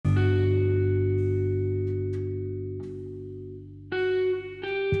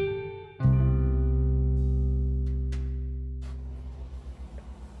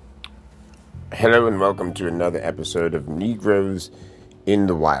Hello and welcome to another episode of Negroes in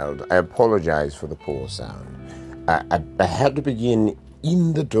the Wild. I apologize for the poor sound. I had to begin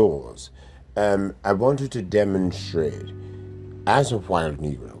in the doors. I wanted to demonstrate, as a wild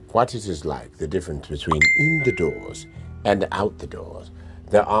Negro, what it is like, the difference between in the doors and out the doors.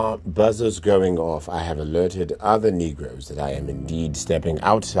 There are buzzers going off. I have alerted other Negroes that I am indeed stepping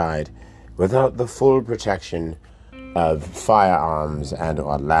outside without the full protection of firearms and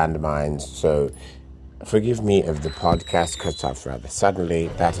or landmines, so forgive me if the podcast cuts off rather suddenly.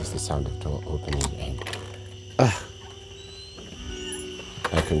 That is the sound of door opening, and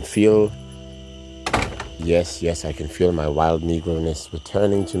I can feel, yes, I can feel my wild Negro-ness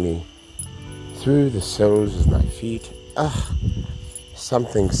returning to me through the soles of my feet.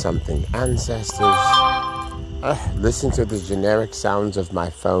 Something, ancestors. Listen to the generic sounds of my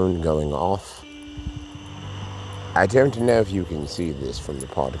phone going off. I don't know if you can see this from the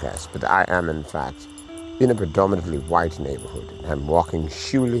podcast, but I am, in fact, in a predominantly white neighborhood. I'm walking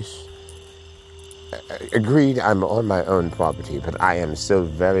shoeless. Agreed, I'm on my own property, but I am still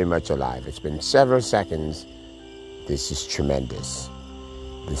very much alive. It's been several seconds. This is tremendous.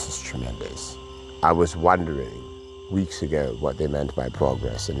 I was wondering weeks ago what they meant by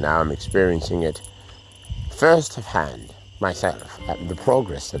progress, and now I'm experiencing it first of hand myself. The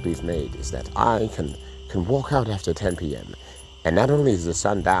progress that we've made is that I can walk out after 10 p.m. And not only is the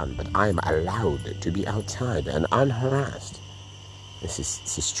sun down, but I'm allowed to be outside and unharassed. This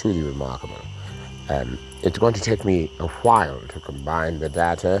is truly remarkable. It's going to take me a while to combine the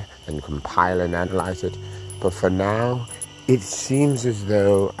data and compile and analyze it. But for now, it seems as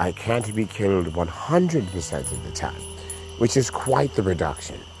though I can't be killed 100% of the time, which is quite the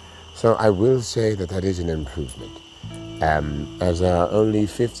reduction. So I will say that is an improvement. As there are only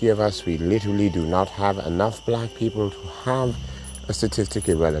 50 of us, we literally do not have enough black people to have a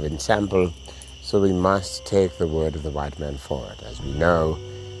statistically relevant sample, so we must take the word of the white man for it. As we know,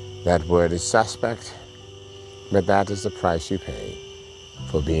 that word is suspect, but that is the price you pay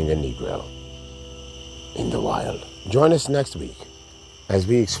for being a Negro in the wild. Join us next week as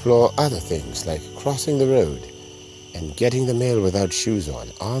we explore other things like crossing the road and getting the mail without shoes on.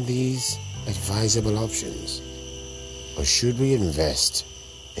 Are these advisable options? Or should we invest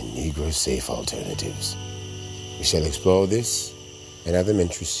in Negro-safe alternatives? We shall explore this and other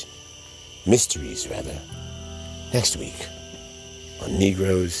mysteries, next week on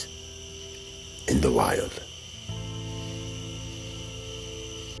Negroes in the Wild.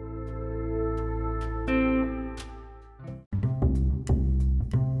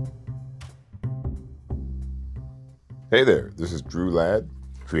 Hey there, this is Drew Ladd,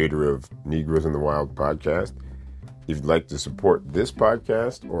 creator of Negroes in the Wild podcast. If you'd like to support this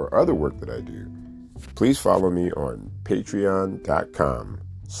podcast or other work that I do, please follow me on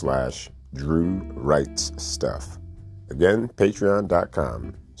patreon.com/Drew Writes Stuff. Again,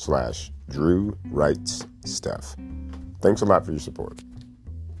 patreon.com/Drew Writes Stuff. Thanks a lot for your support.